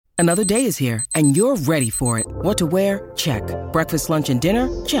Another day is here, and you're ready for it. What to wear? Check. Breakfast, lunch, and dinner?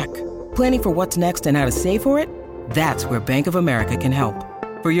 Check. Planning for what's next and how to save for it? That's where Bank of America can help.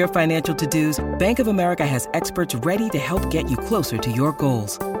 For your financial to-dos, Bank of America has experts ready to help get you closer to your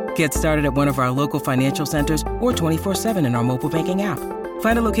goals. Get started at one of our local financial centers or 24/7 in our mobile banking app.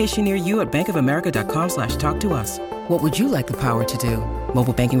 Find a location near you at bankofamerica.com/talktous. What would you like the power to do?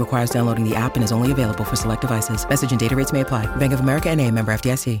 Mobile banking requires downloading the app and is only available for select devices. Message and data rates may apply. Bank of America N.A., member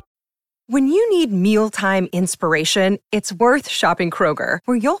FDIC. When you need mealtime inspiration, it's worth shopping Kroger,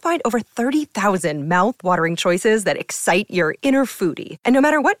 where you'll find over 30,000 mouth-watering choices that excite your inner foodie. And no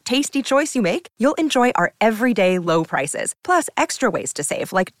matter what tasty choice you make, you'll enjoy our everyday low prices, plus extra ways to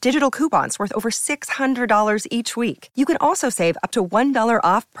save, like digital coupons worth over $600 each week. You can also save up to $1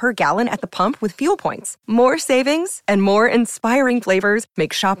 off per gallon at the pump with fuel points. More savings and more inspiring flavors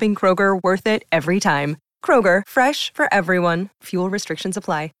make shopping Kroger worth it every time. Kroger, fresh for everyone. Fuel restrictions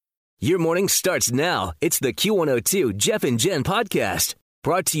apply. Your morning starts now. It's the Q102 Jeff and Jen podcast,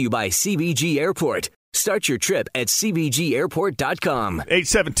 brought to you by CBG Airport. Start your trip at CBGAirport.com.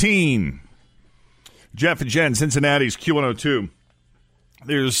 8:17. Jeff and Jen, Cincinnati's Q102.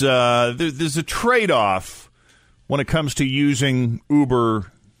 There's a trade-off when it comes to using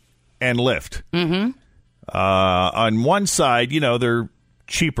Uber and Lyft. Mm-hmm. On one side, they're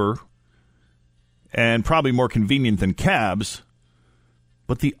cheaper and probably more convenient than cabs.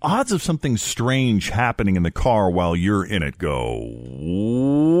 But the odds of something strange happening in the car while you're in it go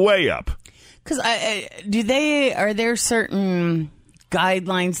way up. Because are there certain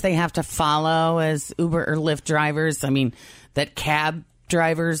guidelines they have to follow as Uber or Lyft drivers? I mean, that cab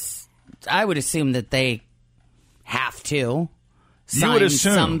drivers, I would assume that they have to sign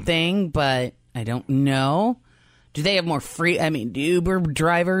something, but I don't know. Do they have more free? I mean, do Uber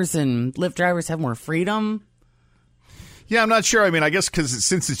drivers and Lyft drivers have more freedom? Yeah, I'm not sure. I mean, I guess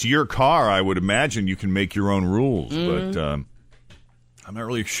since it's your car, I would imagine you can make your own rules. Mm-hmm. But I'm not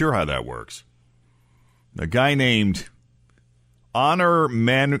really sure how that works. A guy named Honor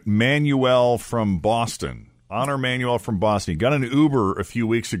Manuel from Boston. He got an Uber a few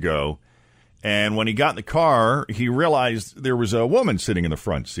weeks ago, and when he got in the car, he realized there was a woman sitting in the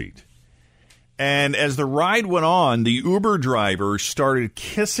front seat. And as the ride went on, the Uber driver started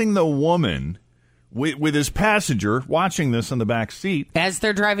kissing the woman with his passenger, watching this in the back seat. As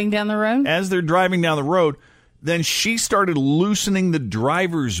they're driving down the road? Then she started loosening the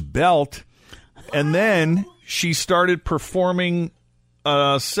driver's belt, and then she started performing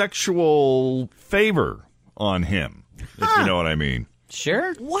a sexual favor on him, if you know what I mean.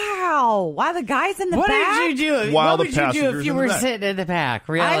 Sure. Wow. Why the guys in the back? What did you do? While what the would you do if you were sitting in the back?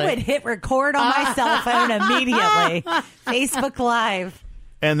 Really? I would hit record on my cell phone immediately. Facebook Live.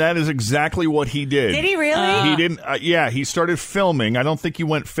 And that is exactly what he did. Did he really? He didn't. He started filming. I don't think he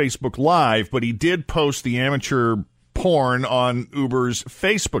went Facebook Live, but he did post the amateur porn on Uber's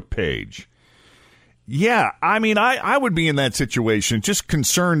Facebook page. Yeah, I mean, I would be in that situation, just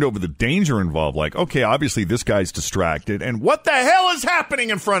concerned over the danger involved. Like, okay, obviously this guy's distracted, and what the hell is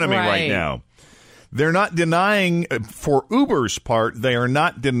happening in front of me right now? They're not denying, for Uber's part, they are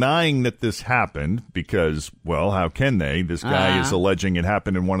not denying that this happened because, well, how can they? This guy is alleging it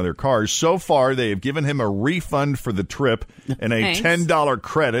happened in one of their cars. So far, they have given him a refund for the trip and a $10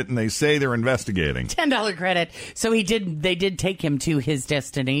 credit, and they say they're investigating. $10 credit. So they did take him to his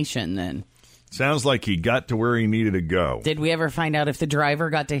destination then. Sounds like he got to where he needed to go. Did we ever find out if the driver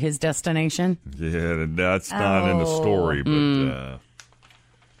got to his destination? Yeah, that's not in the story, but...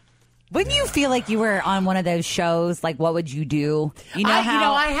 Wouldn't you feel like you were on one of those shows? Like, what would you do? I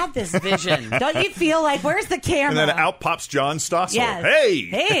have this vision. Don't you feel like, where's the camera? And then out pops John Stossel. Yes.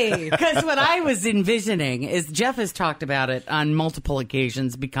 Hey! Because what I was envisioning is Jeff has talked about it on multiple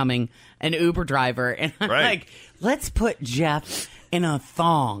occasions, becoming an Uber driver. And I'm like, let's put Jeff in a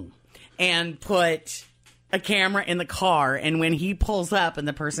thong and put a camera in the car, and when he pulls up and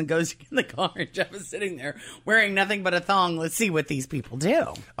the person goes in the car and Jeff is sitting there wearing nothing but a thong, let's see what these people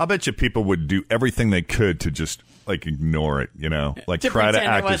do. I'll bet you people would do everything they could to just, like, ignore it, like try to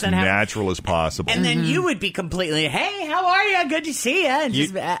act as natural as possible. And then you would be completely, hey, how are you? Good to see you. And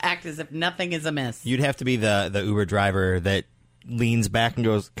just act as if nothing is amiss. You'd have to be the Uber driver that leans back and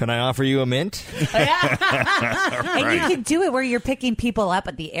goes, can I offer you a mint? And you could do it where you're picking people up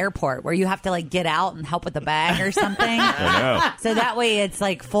at the airport, where you have to, like, get out and help with the bag or something. I know. So that way it's,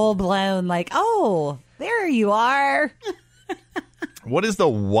 like, full-blown, like, oh, there you are. What is the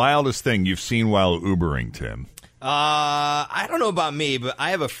wildest thing you've seen while Ubering, Tim? I don't know about me, but I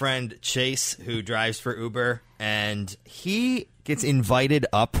have a friend, Chase, who drives for Uber, and he gets invited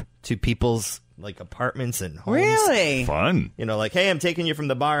up to people's like apartments and homes. Really? Fun. You know, like, hey, I'm taking you from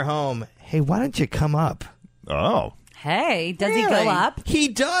the bar home. Hey, why don't you come up? Oh. Hey, does he Really? go up? He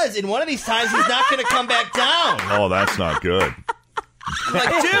does. And one of these times, he's not going to come back down. Oh, that's not good. I'm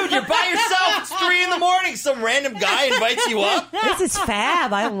like, dude, you're by yourself. It's 3 a.m. Some random guy invites you up. This is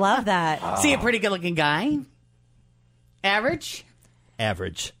fab. I love that. See a pretty good-looking guy? Average?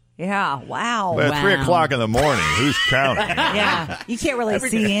 Average. Yeah. Wow. But at Wow. 3 o'clock in the morning, who's counting? Yeah. You can't really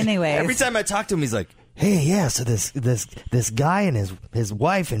see anyway. Every time I talk to him, he's like, hey, yeah, so this guy and his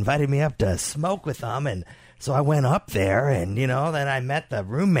wife invited me up to smoke with them, and so I went up there, and, you know, then I met the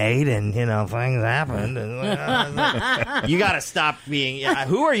roommate, and, you know, things happened. And, you got to stop being... Yeah,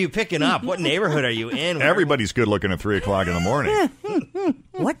 who are you picking up? What neighborhood are you in? Everybody's good looking at 3 o'clock in the morning.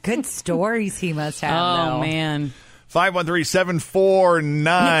 What good stories he must have, Oh, though. man.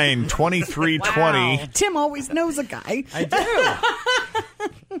 513-749-2320. Tim always knows a guy. I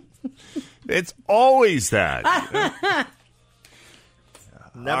do. It's always that.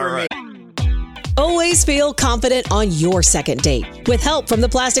 Never me. Always feel confident on your second date. With help from the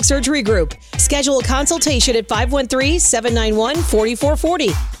Plastic Surgery Group. Schedule a consultation at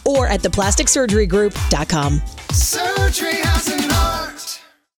 513-791-4440 or at theplasticsurgerygroup.com. Surgery has an art.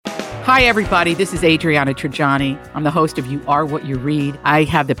 Hi, everybody. This is Adriana Trajani. I'm the host of You Are What You Read. I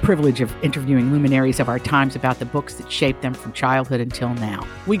have the privilege of interviewing luminaries of our times about the books that shaped them from childhood until now.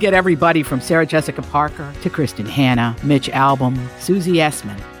 We get everybody from Sarah Jessica Parker to Kristen Hanna, Mitch Albom, Susie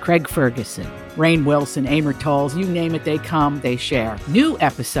Essman, Craig Ferguson, Rainn Wilson, Amor Tolls, you name it, they come, they share. New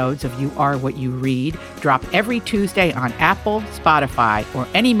episodes of You Are What You Read drop every Tuesday on Apple, Spotify, or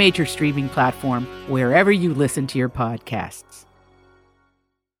any major streaming platform wherever you listen to your podcasts.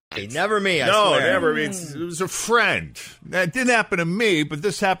 Never me, I No, swear. never. It was a friend. That didn't happen to me, but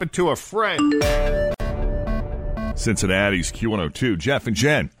this happened to a friend. Cincinnati's Q102, Jeff and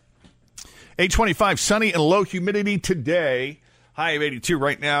Jen. 825, sunny and low humidity today. High of 82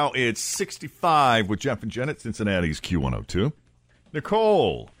 right now. It's 65 with Jeff and Jen at Cincinnati's Q102.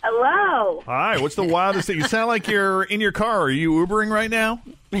 Nicole. Hello. Hi. What's the wildest thing? You sound like you're in your car. Are you Ubering right now?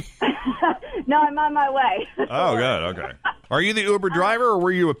 No, I'm on my way. Oh, good. Okay. Are you the Uber driver or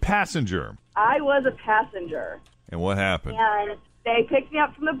were you a passenger? I was a passenger. And what happened? And they picked me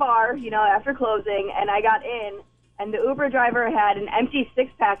up from the bar, after closing, and I got in, and the Uber driver had an empty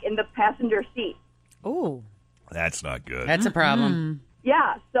six-pack in the passenger seat. Ooh. That's not good. That's a problem.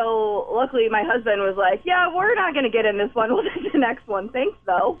 Yeah, so luckily my husband was like, yeah, we're not going to get in this one. We'll take the next one. Thanks,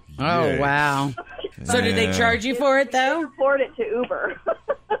 though. Oh, Yay. wow. So did they charge you for it, though? Report it to Uber.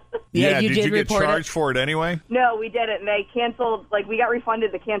 Yeah, you did did you get report charged for it anyway? No, we didn't. And they canceled, we got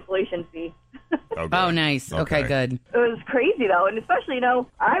refunded the cancellation fee. Okay. Oh, nice. Okay, good. It was crazy, though. And especially,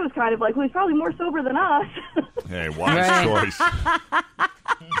 I was kind of like, well, he's probably more sober than us. Hey, wise Right. choice.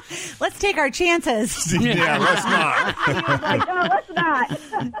 Let's take our chances. Yeah, let's not. He was like, no, let's not.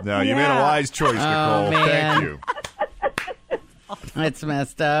 No, you made a wise choice, Nicole. man. Thank you. That's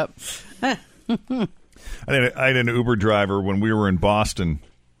messed up. I had an Uber driver when we were in Boston.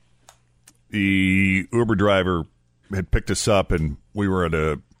 The Uber driver had picked us up, and we were at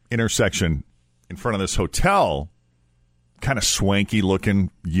a intersection in front of this hotel, kind of swanky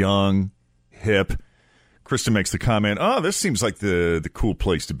looking, young, hip. Kristen makes the comment, "Oh, this seems like the cool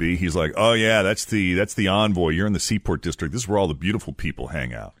place to be." He's like, "Oh yeah, that's the Envoy. You're in the Seaport District. This is where all the beautiful people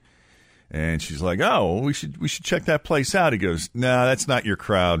hang out." And she's like, "Oh, well, we should check that place out." He goes, "No, that's not your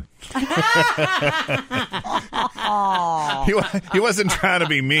crowd." He wasn't trying to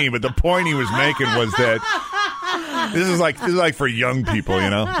be mean, but the point he was making was that this is like for young people,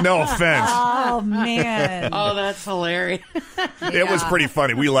 No offense. Oh, man. Oh, that's hilarious. It was pretty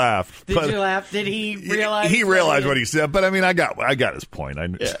funny. We laughed. Did you laugh? Did he realize? He realized what he said, but I mean, I got his point.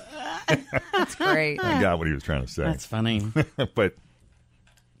 That's great. I got what he was trying to say. That's funny. But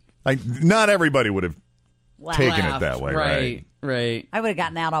not everybody would have taken it Laughed. that way, right? Right. I would have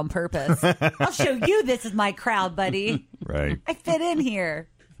gotten out on purpose. I'll show you this is my crowd, buddy. Right. I fit in here.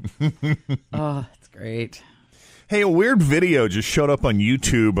 Oh, that's great. Hey, a weird video just showed up on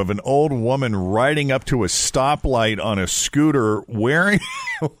YouTube of an old woman riding up to a stoplight on a scooter wearing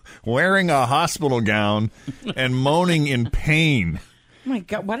a hospital gown and moaning in pain. Oh my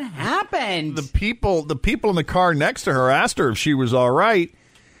God, what happened? The people in the car next to her asked her if she was all right,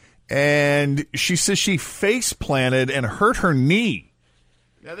 and she says she face planted and hurt her knee.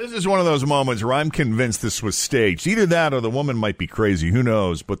 Now, this is one of those moments where I'm convinced this was staged. Either that or the woman might be crazy. Who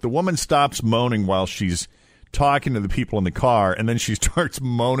knows? But the woman stops moaning while she's talking to the people in the car, and then she starts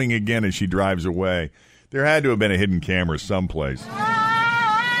moaning again as she drives away. There had to have been a hidden camera someplace.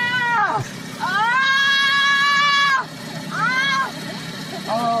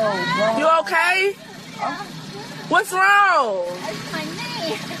 You okay? What's wrong? It's my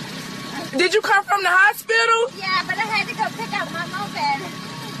knee. Did you come from the hospital? Yeah, but I had to go pick up my moped.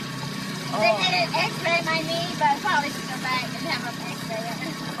 They didn't x-ray my knee, but I probably should go back and have them x-ray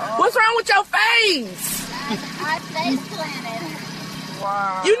it. What's wrong with your face? I face planted.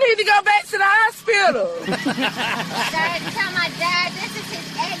 Wow. You need to go back to the hospital. Dad, tell my dad this is his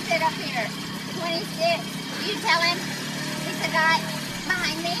exit up here. 26. You tell him he's the guy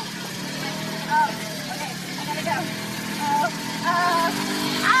behind me. Oh, okay. I gotta go.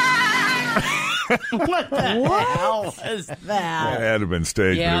 What the hell was that? That had to have been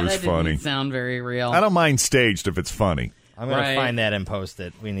staged, Yeah, but it was that funny. didn't sound very real. I don't mind staged if it's funny. I'm going to find that and post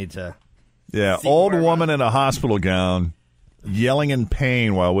it. We need to. Yeah, old woman in a hospital gown yelling in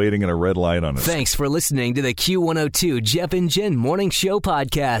pain while waiting at a red light on it. Thanks for listening to the Q102 Jeff and Jen Morning Show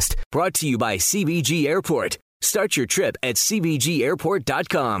podcast, brought to you by CBG Airport. Start your trip at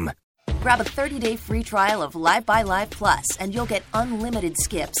CBGAirport.com. Grab a 30-day free trial of Live by Live Plus, and you'll get unlimited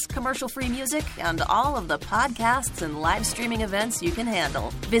skips, commercial-free music, and all of the podcasts and live streaming events you can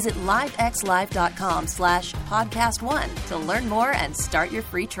handle. Visit livexlive.com/podcast1 to learn more and start your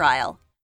free trial.